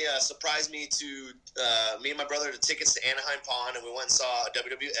family surprised me me and my brother to tickets to Anaheim Pond, and we went and saw a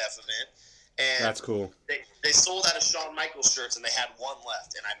WWF event. And that's cool. They sold out of Shawn Michaels shirts, and they had one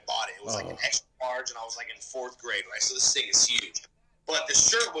left, and I bought it. It was like an extra large, and I was like in 4th grade, right? So this thing is huge. But the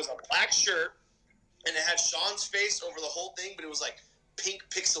shirt was a black shirt, and it had Shawn's face over the whole thing, but it was like pink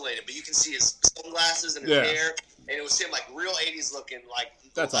pixelated. But you can see his sunglasses and his hair, and it was him like real 80s looking, like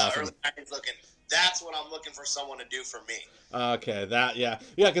that's awesome. Early 90s looking. That's what I'm looking for someone to do for me. Okay,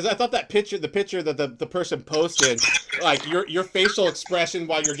 because I thought the picture that the person posted, like your facial expression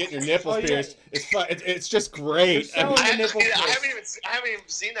while you're getting your nipples pierced, it's just great. I haven't even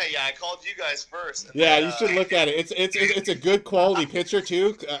seen that yet. I called you guys first. Yeah, you should look at it. It's a good quality picture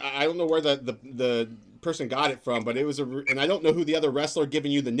too. I don't know where the person got it from, but it was and I don't know who the other wrestler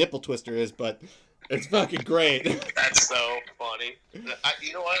giving you the nipple twister is, but it's fucking great. That's so funny.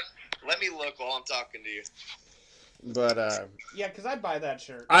 You know what? Let me look while I'm talking to you. But yeah, because I'd buy that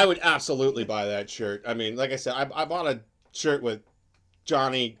shirt. I would absolutely buy that shirt. I mean, like I said, I bought a shirt with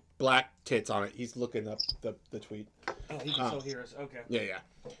Johnny Black tits on it. He's looking up the tweet. Oh, he can still hear us. Okay. Yeah.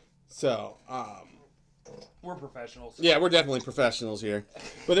 So, we're professionals. Yeah, we're definitely professionals here.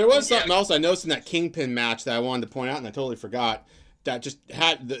 But there was something else I noticed in that Kingpin match that I wanted to point out, and I totally forgot. That just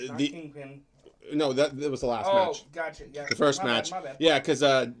had the Kingpin. No, that was the last match. Oh, gotcha. Yeah. The first match. My bad. Yeah, because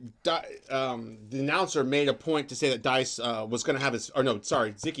the announcer made a point to say that Dice was going to have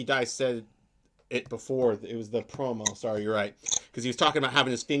Zicky Dice said it before. It was the promo. Sorry, you're right. Because he was talking about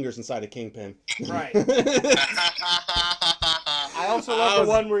having his fingers inside a kingpin. Right. I also love the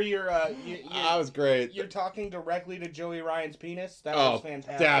one where you're that was great. You're talking directly to Joey Ryan's penis. That was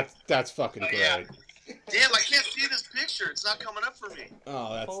fantastic. That's fucking great. Yeah. Damn, I can't see this picture. It's not coming up for me.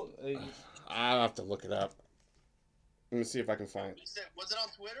 Oh, that's. I'll have to look it up. Let me see if I can find it. Was it on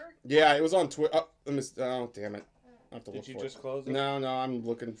Twitter? Yeah, it was on Twitter. Oh, damn it. I have to look Did you for just it. close it? No, I'm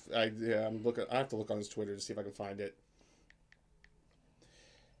looking. I'm looking. I have to look on his Twitter to see if I can find it.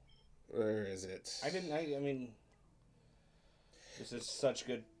 Where is it? I mean, this is such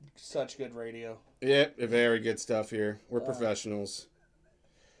good radio. Yep, very good stuff here. We're professionals.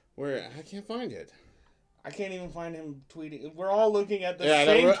 I can't find it. I can't even find him tweeting. We're all looking at the Yeah,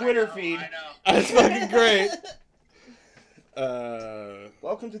 same Twitter feed. I know. That's fucking great.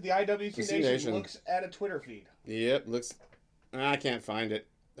 Welcome to the IWC Nation. Looks at a Twitter feed. Yep, looks. I can't find it.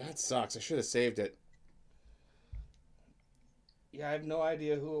 That sucks. I should have saved it. Yeah, I have no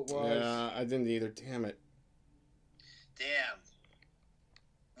idea who it was. Yeah, I didn't either. Damn it. Damn.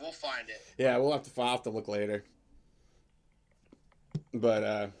 We'll find it. Yeah, I'll have to look later.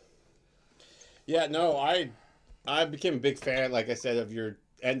 But yeah, no, I became a big fan, like I said, of your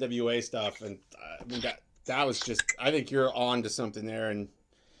NWA stuff, and that was just. I think you're on to something there, and.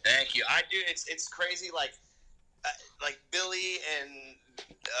 Thank you. I do. It's crazy. Like Billy and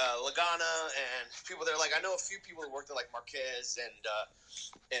Lagana and people there. Like I know a few people who worked there, like Marquez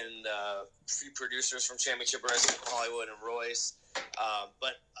and a few producers from Championship Wrestling from Hollywood and Royce.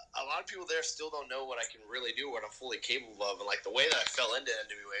 But a lot of people there still don't know what I can really do, what I'm fully capable of, and like the way that I fell into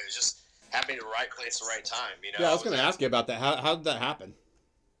NWA was just happening to the right place, the right time. You know. Yeah, I was going to ask you about that. How did that happen?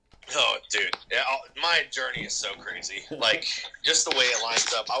 Oh, dude. Yeah, my journey is so crazy. Like, just the way it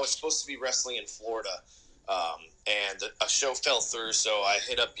lines up. I was supposed to be wrestling in Florida, and a show fell through, so I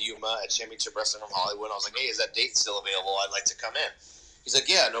hit up Yuma at Championship Wrestling from Hollywood. I was like, hey, is that date still available? I'd like to come in. He's like,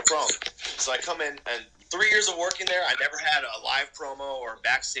 yeah, no problem. So I come in, and 3 years of working there, I never had a live promo or a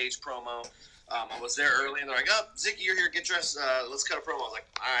backstage promo. I was there early, and they're like, oh, Zicky, you're here. Get dressed. Let's cut a promo. I was like,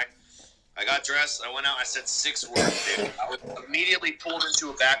 all right. I got dressed. I went out. I said 6 words, dude. I was immediately pulled into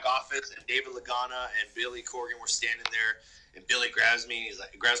a back office, and David Lagana and Billy Corgan were standing there. And Billy grabs me. He's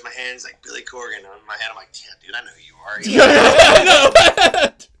like, grabs my hand. He's like, Billy Corgan. And in my head, I'm like, yeah, dude, I know who you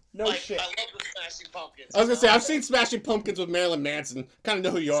are. No like, shit. I love the Smashing Pumpkins. I was gonna say I've seen Smashing Pumpkins with Marilyn Manson. Kind of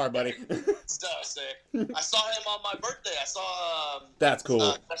know who you are, buddy. Stuff, sick. I saw him on my birthday. I saw That's cool.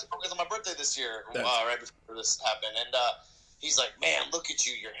 Smashing Pumpkins on my birthday this year, right before this happened. And he's like, man, look at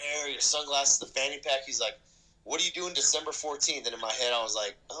you, your hair, your sunglasses, the fanny pack. He's like, what are you doing December 14th? And in my head, I was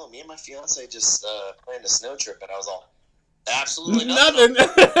like, oh, me and my fiance just planned a snow trip. And I was all, absolutely nothing.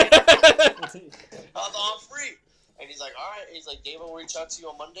 I was all, I'm free. And he's like, all right. He's like, David will reach out to you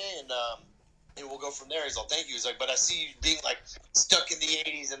on Monday, and we'll go from there. He's all, thank you. He's like, but I see you being, like, stuck in the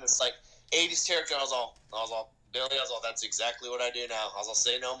 80s, and it's, like, 80s territory. I was all, Billy, that's exactly what I do now. I was all,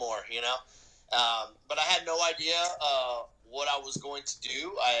 say no more, you know? But I had no idea what I was going to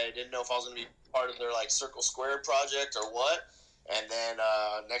do. I didn't know if I was going to be part of their, like, Circle Square project or what. And then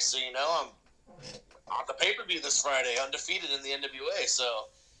next thing you know, I'm on the pay-per-view this Friday, undefeated in the NWA. So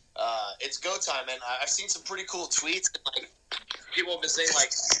it's go time. And I've seen some pretty cool tweets. And, like, people have been saying,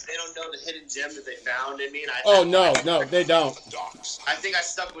 like, they don't know the hidden gem that they found in me. And no, they don't. I think I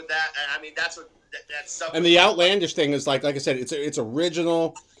stuck with that. And, I mean, that's what that stuff. And the outlandish thing is like I said, it's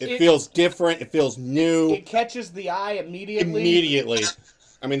original. It feels different. It feels new. It catches the eye immediately. Immediately.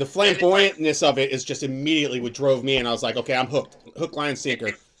 I mean, the flamboyantness of it is just immediately what drove me, and I was like, okay, I'm hooked. Hook, line,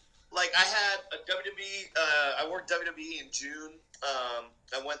 sinker. Like, I had a WWE, I worked WWE in June.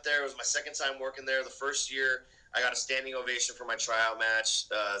 I went there. It was my second time working there. The first year, I got a standing ovation for my tryout match.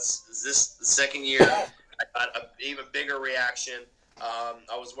 The second year, I got an even bigger reaction.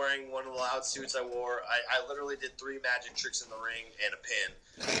 I was wearing one of the loud suits I wore. I literally did 3 magic tricks in the ring and a pin.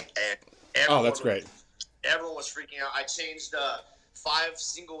 And that's great. Everyone was freaking out. I changed 5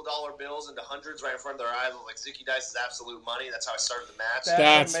 single-dollar bills into hundreds right in front of their eyes. I was like, Zicky Dice is absolute money. That's how I started the match.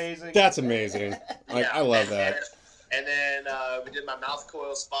 That's amazing. That's amazing. Like, yeah. I love that. And then we did my mouth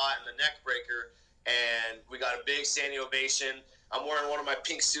coil spot and the neck breaker, and we got a big standing ovation. I'm wearing one of my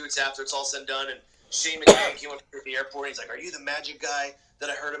pink suits after it's all said and done, and Shane McMahon came up to the airport. He's like, are you the magic guy that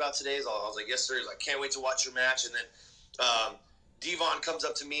I heard about today? I was like, yes, sir. He's like, can't wait to watch your match. And then Devon comes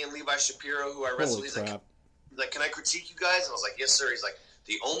up to me and Levi Shapiro, who I wrestled. He's like, can I critique you guys? And I was like, yes, sir. He's like,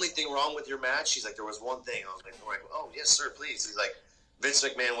 the only thing wrong with your match? He's like, there was one thing. I was like, oh, yes, sir, please. He's like, Vince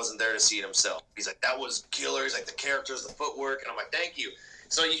McMahon wasn't there to see it himself. He's like, that was killer. He's like, the characters, the footwork. And I'm like, thank you.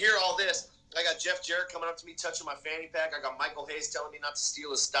 So you hear all this. I got Jeff Jarrett coming up to me, touching my fanny pack. I got Michael Hayes telling me not to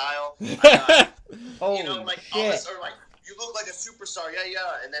steal his style. I got, you know, like all this, or like, you look like a superstar,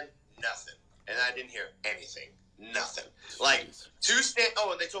 yeah, and then nothing. And I didn't hear anything. Nothing. Like, and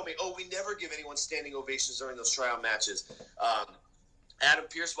they told me, we never give anyone standing ovations during those tryout matches. Adam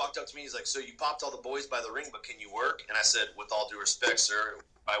Pearce walked up to me. He's like, so you popped all the boys by the ring, but can you work? And I said, with all due respect, sir, if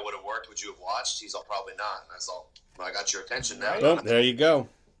I would have worked, would you have watched? He's all, probably not. And I said, well, I got your attention now. Well, there you go.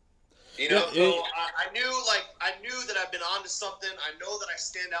 You know, so I knew that I've been onto something. I know that I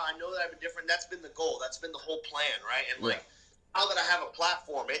stand out. I know that I've been different. That's been the goal. That's been the whole plan, right? And like, now that I have a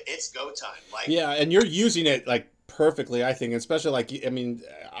platform, it's go time. Like, yeah, and you're using it like perfectly, I think. Especially like, I mean,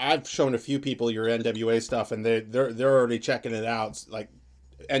 I've shown a few people your NWA stuff, and they're already checking it out, like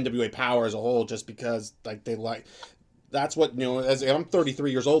NWA Power as a whole, just because like they like. That's what, you know. As I'm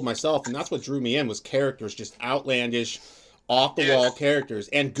 33 years old myself, and that's what drew me in was characters, just outlandish, off the wall characters,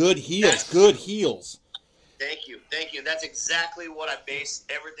 and good heels. Thank you. And that's exactly what I base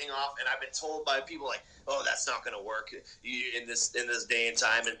everything off. And I've been told by people like, "Oh, that's not going to work in this day and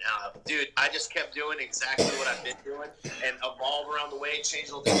time." And dude, I just kept doing exactly what I've been doing and evolve around the way,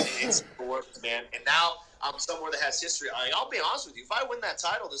 change little things. It works, man. And now I'm somewhere that has history. I'll be honest with you. If I win that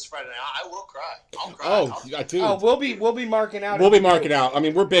title this Friday night, I will cry. I'll cry. Dude. Oh, we'll be marking out. We'll be marking out. I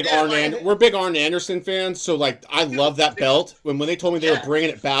mean, we're big Arn Anderson fans, so like I love that belt. When they told me they were bringing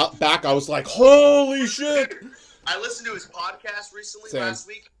it back, I was like, holy shit! I listened to his podcast recently last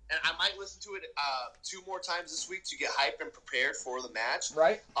week, and I might listen to it 2 more times this week to get hyped and prepared for the match.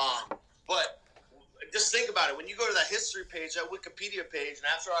 Right. But just think about it. When you go to that history page, that Wikipedia page, and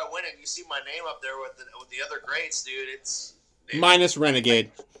after I win it, you see my name up there with the other greats, dude. It's minus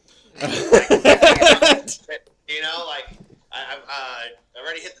Renegade. You know, like I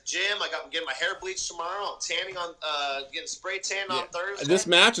already hit the gym. I'm getting my hair bleached tomorrow. I'm tanning on getting spray tan on Thursday. This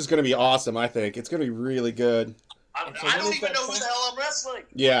match is going to be awesome. I think it's going to be really good. I don't even know who the hell I'm wrestling.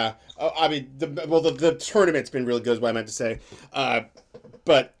 Yeah, I mean, the tournament's been really good. Is what I meant to say,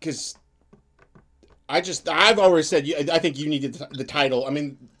 but because. I've always said I think you needed the title. I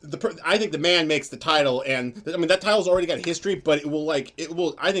mean, I think the man makes the title, and I mean that title's already got history, but it will. I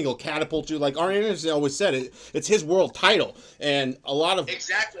think it'll catapult you. Like Arn Anderson always said, it's his world title, and a lot of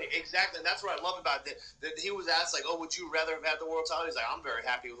exactly. And that's what I love about it. That he was asked like, "Oh, would you rather have had the world title?" He's like, "I'm very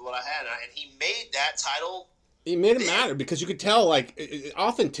happy with what I had," and he made that title. He made it matter because you could tell, like,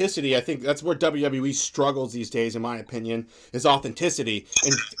 authenticity. I think that's where WWE struggles these days, in my opinion, is authenticity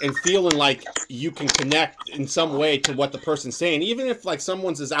and feeling like you can connect in some way to what the person's saying. Even if, like,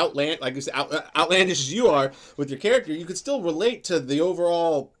 someone's as outlandish as you are with your character, you could still relate to the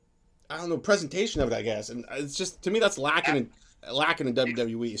overall, I don't know, presentation of it, I guess. And it's just, to me, that's lacking in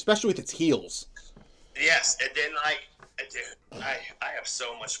WWE, especially with its heels. Yes, and then, like, dude, I have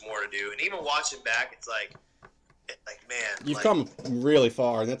so much more to do. And even watching back, it's like, man, you've come really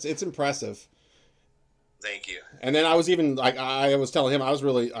far, and it's impressive. Thank you. And then I was even like, I was telling him, I was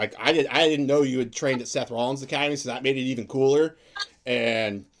really like, I didn't know you had trained at Seth Rollins' Academy, so that made it even cooler.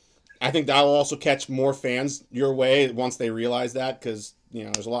 And I think that'll also catch more fans your way once they realize that, because you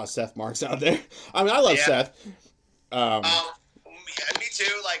know there's a lot of Seth marks out there. I mean, I love Seth. Me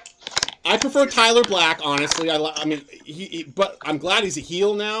too. Like, I prefer Tyler Black, honestly. I mean, but I'm glad he's a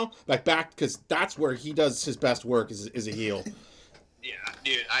heel now. Like back, because that's where he does his best work is a heel. Yeah,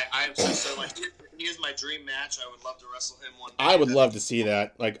 dude. I'm so like he is my dream match. I would love to wrestle him one day. I would love to see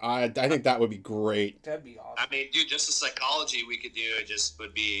that. Like I think that would be great. That'd be awesome. I mean, dude, just the psychology we could do, it just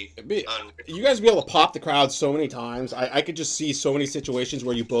would be. You guys would be able to pop the crowd so many times. I could just see so many situations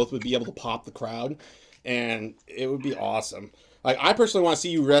where you both would be able to pop the crowd, and it would be awesome. Like I personally want to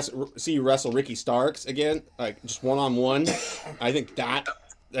see you wrestle Ricky Starks again, like just one-on-one. I think that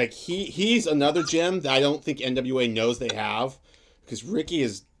like he's another gem that I don't think NWA knows they have, because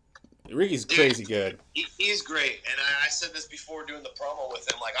Ricky's crazy good. He's great, and I said this before doing the promo with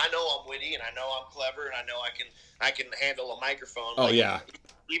him. Like I know I'm witty, and I know I'm clever, and I know I can handle a microphone. Oh like, yeah.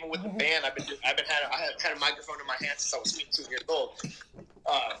 Even with the band, I had a microphone in my hand since I was 2 years old.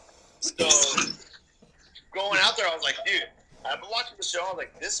 So going out there, I was like, dude. I've been watching the show. I'm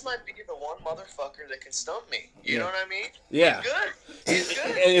like, this might be the one motherfucker that can stump me. You know what I mean? Yeah. He's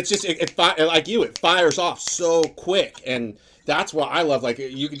good. And it's just it fires off so quick, and that's what I love. Like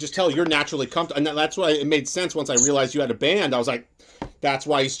you can just tell you're naturally comfortable, and that's why it made sense once I realized you had a band. I was like, that's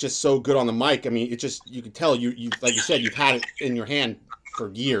why he's just so good on the mic. I mean, it just you can tell you like you said, you've had it in your hand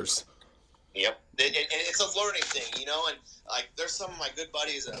for years. Yep. It's a learning thing, you know, and like there's some of my good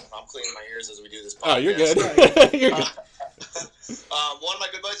buddies, and I'm cleaning my ears as we do this podcast. Oh, you're good. You're good. One of my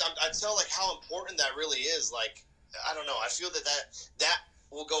good buddies, I tell like how important that really is. Like, I don't know, I feel that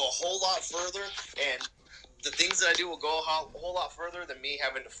will go a whole lot further, and the things that I do will go a whole lot further than me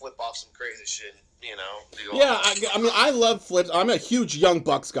having to flip off some crazy shit. You know. Yeah, I mean, I love flips. I'm a huge Young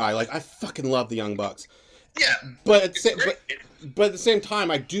Bucks guy. Like, I fucking love the Young Bucks. Yeah. But at the same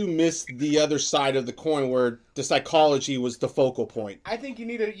time, I do miss the other side of the coin where the psychology was the focal point. I think you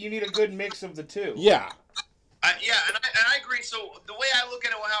need a good mix of the two. Yeah. Yeah, and I agree. So the way I look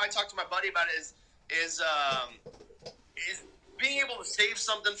at it, how I talk to my buddy about it is being able to save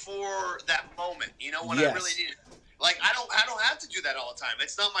something for that moment. You know, when I really need it. Like I don't have to do that all the time.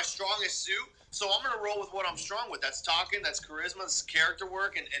 It's not my strongest suit, so I'm gonna roll with what I'm strong with. That's talking, that's charisma, that's character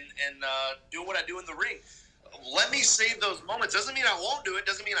work, and doing what I do in the ring. Let me save those moments. Doesn't mean I won't do it.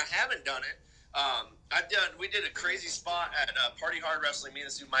 Doesn't mean I haven't done it. We did a crazy spot at Party Hard Wrestling. Me and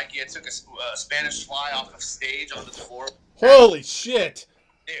this dude Mikey. I took a Spanish fly off of stage onto the floor. Holy shit!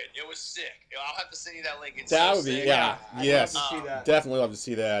 Dude, it was sick. I'll have to send you that link. It's That so would be sick. yes. Love to see that. Definitely love to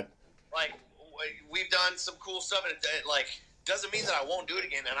see that. Like we've done some cool stuff, and it like doesn't mean that I won't do it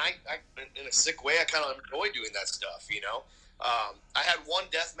again. And I in a sick way, I kind of enjoy doing that stuff. You know. I had one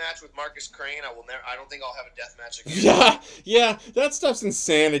death match with Marcus Crane. I don't think I'll have a death match again. Yeah, that stuff's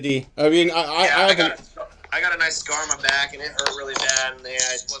insanity. I mean, I got a nice scar on my back, and it hurt really bad, and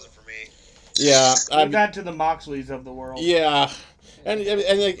it wasn't for me. Yeah, Leave that to the Moxleys of the world. Yeah, and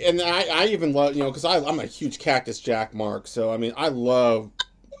I even love, you know, because I'm a huge Cactus Jack mark, so I mean, I love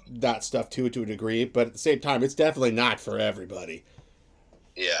that stuff too to a degree, but at the same time, it's definitely not for everybody.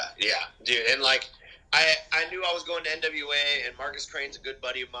 Yeah, dude, and like. I knew I was going to NWA, and Marcus Crane's a good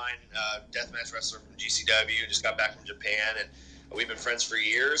buddy of mine, deathmatch wrestler from GCW, just got back from Japan, and we've been friends for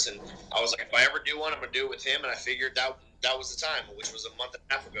years, and I was like, if I ever do one, I'm going to do it with him, and I figured that was the time, which was a month and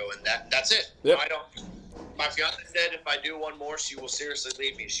a half ago, and that's it. Yep. My fiance said if I do one more, she will seriously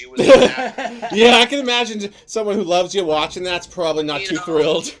leave me. She was Yeah, I can imagine someone who loves you watching that's probably not too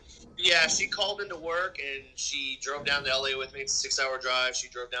thrilled. Yeah, she called into work, and she drove down to LA with me. It's a 6-hour drive. She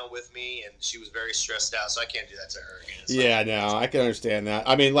drove down with me, and she was very stressed out, so I can't do that to her again. So. Yeah, no, I can understand that.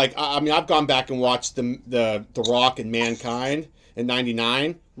 I mean, like, I've gone back and watched the Rock and Mankind in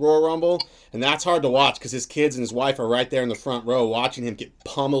 '99 Royal Rumble, and that's hard to watch because his kids and his wife are right there in the front row watching him get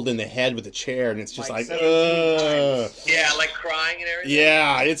pummeled in the head with a chair, and it's just like 17 times. Yeah, like crying and everything.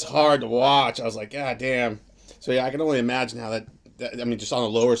 Yeah, it's hard to watch. I was like, God damn. So yeah, I can only imagine how that I mean, just on a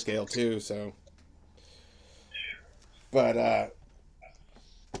lower scale too. So, but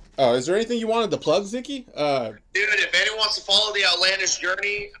is there anything you wanted to plug, Zicky? Dude, if anyone wants to follow the Outlandish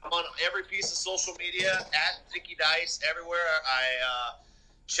Journey, I'm on every piece of social media at Zicky Dice everywhere. I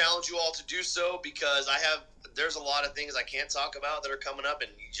challenge you all to do so because there's a lot of things I can't talk about that are coming up,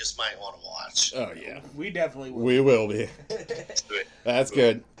 and you just might want to watch. Oh yeah, we definitely will. We will be. That's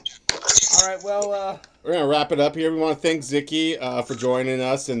good. All right, well, we're gonna wrap it up here. We want to thank Zicky for joining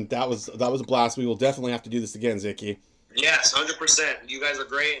us, and that was a blast. We will definitely have to do this again, Zicky. Yes, 100%. You guys are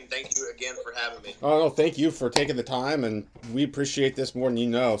great, and thank you again for having me. Oh no, thank you for taking the time, and we appreciate this more than you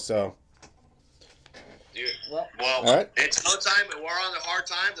know. So, dude, well, all right. It's no time, and we're on the hard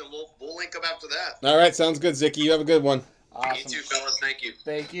times, and we'll link up after that. All right, sounds good, Zicky. You have a good one. Awesome. You too, fellas. Thank you.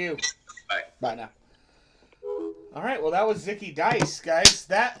 Thank you. Bye. Bye now. All right, well, that was Zicky Dice, guys.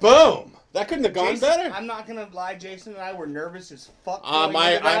 Boom. That couldn't have gone Jason, better. I'm not gonna lie, Jason and I were nervous as fuck.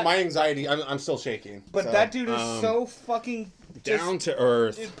 My anxiety. I'm still shaking. But so, that dude is so fucking down to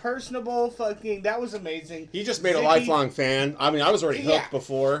earth, personable. Fucking, that was amazing. He just made a lifelong fan. I mean, I was already hooked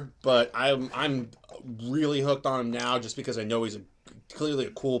before, but I'm really hooked on him now just because I know he's clearly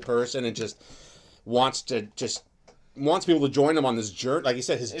a cool person and just wants people to join him on this journey. Like you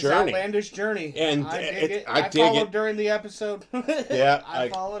said, his journey. Outlandish journey. And I dig it. I dig followed it during the episode. Yeah, I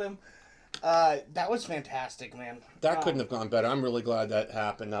followed him. That was fantastic, man. That couldn't have gone better. I'm really glad that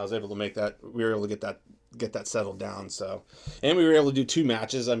happened. I was able to make that. We were able to get that settled down. So, and we were able to do 2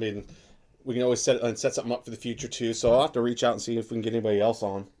 matches. I mean, we can always set something up for the future too. So I'll have to reach out and see if we can get anybody else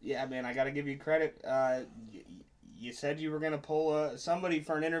on. Yeah, man, I got to give you credit. You said you were gonna pull somebody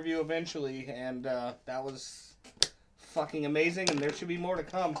for an interview eventually, and that was fucking amazing. And there should be more to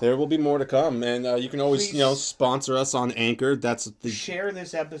come. There will be more to come, and you can always sponsor us on Anchor. Share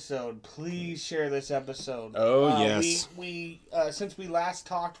this episode, please. Share this episode. Oh yes. We since we last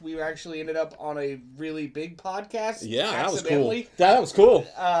talked, we actually ended up on a really big podcast. Yeah, that was cool. That was cool.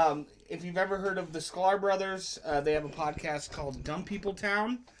 If you've ever heard of the Sklar Brothers, they have a podcast called Dumb People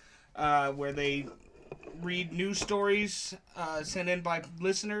Town, where they read news stories sent in by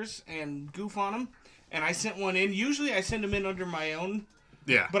listeners and goof on them. And I sent one in. Usually I send them in under my own.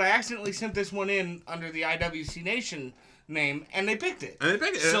 Yeah. But I accidentally sent this one in under the IWC Nation name, and they picked it. And they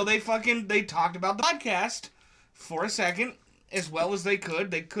picked it. So they talked about the podcast for a second, as well as they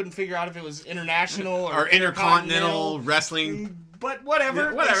could. They couldn't figure out if it was international or intercontinental wrestling. But whatever.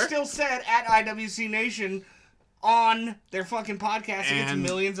 Yeah, whatever. They still said at IWC Nation on their fucking podcast. And it's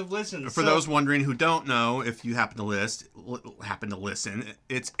millions of listens. For those wondering who don't know, if you happen to listen,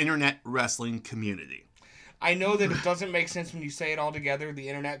 it's Internet Wrestling Community. I know that it doesn't make sense when you say it all together, the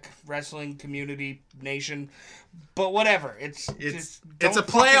Internet Wrestling Community Nation, but whatever. It's a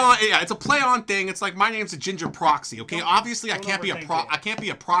play on thing. It's like my name's a Ginger Proxy. Okay, obviously I can't be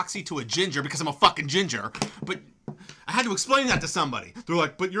a proxy to a ginger because I'm a fucking ginger. But I had to explain that to somebody. They're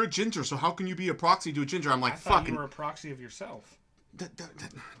like, "But you're a ginger, so how can you be a proxy to a ginger?" I'm like, I thought "Fucking." You were a proxy of yourself.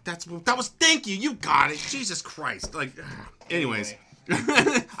 That was. Thank you. You got it. Jesus Christ. Like, anyways.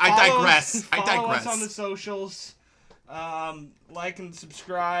 I digress. Follow us on the socials. Like and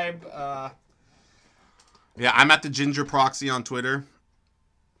subscribe. Yeah, I'm at the Ginger Proxy on Twitter.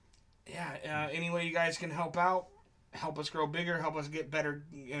 Yeah, any way you guys can help out, help us grow bigger, help us get better.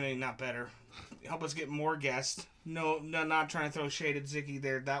 I mean, not better. Help us get more guests. No, not trying to throw shade at Zicky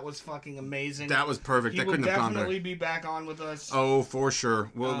there. That was fucking amazing. That was perfect. He that will couldn't have gone better. definitely be back on with us. Oh, for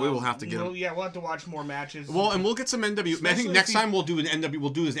sure. We will have to get him. We'll have to watch more matches. Well, and we'll get some NWA. I think next time we'll do his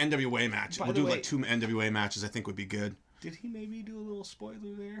NWA match. We'll do way, like 2 NWA matches. I think would be good. Did he maybe do a little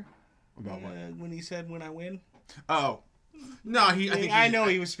spoiler there? About what? When he said "when I win." Oh, no. I know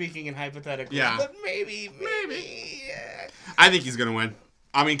he was speaking in hypotheticals. Yeah, but maybe. Yeah. I think he's gonna win.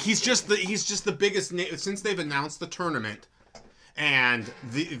 I mean, he's just the biggest name since they've announced the tournament, and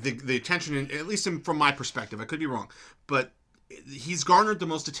the attention. At least from my perspective, I could be wrong, but he's garnered the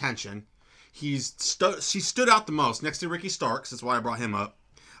most attention. He stood out the most next to Ricky Starks. That's why I brought him up.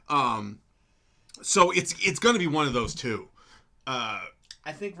 So it's going to be one of those two.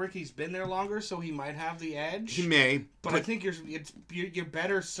 I think Ricky's been there longer, so he might have the edge. He may, but I think you're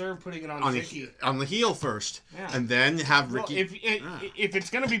better served putting it on Zicky. On the heel first, yeah. And then have Ricky. If it's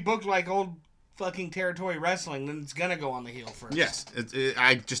going to be booked like old fucking territory wrestling, then it's going to go on the heel first. Yes,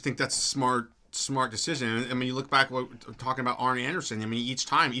 I just think that's a smart decision. I mean, you look back, talking about Arn Anderson. I mean,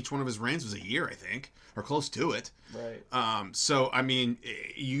 each one of his reigns was a year, I think, or close to it. Right. So I mean,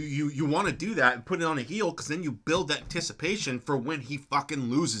 you want to do that and put it on a heel because then you build that anticipation for when he fucking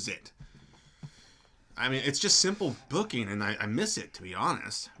loses it. I mean, it's just simple booking, and I miss it, to be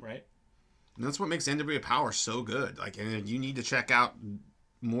honest. Right. And that's what makes NWA Power so good. Like, and you need to check out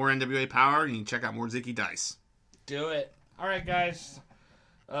more NWA Power. You need to check out more Zicky Dice. Do it. All right, guys.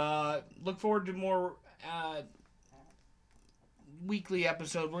 Look forward to more weekly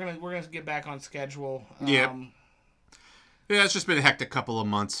episode. We're gonna get back on schedule. Yeah, it's just been a hectic couple of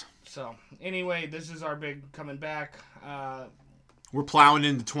months. So anyway, this is our big coming back. We're plowing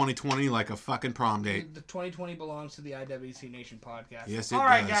into 2020 like a fucking prom date. The 2020 belongs to the IWC Nation podcast. Yes, it All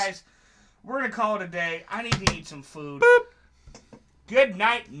right, does. guys. We're gonna call it a day. I need to eat some food. Boop. Good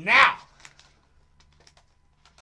night now.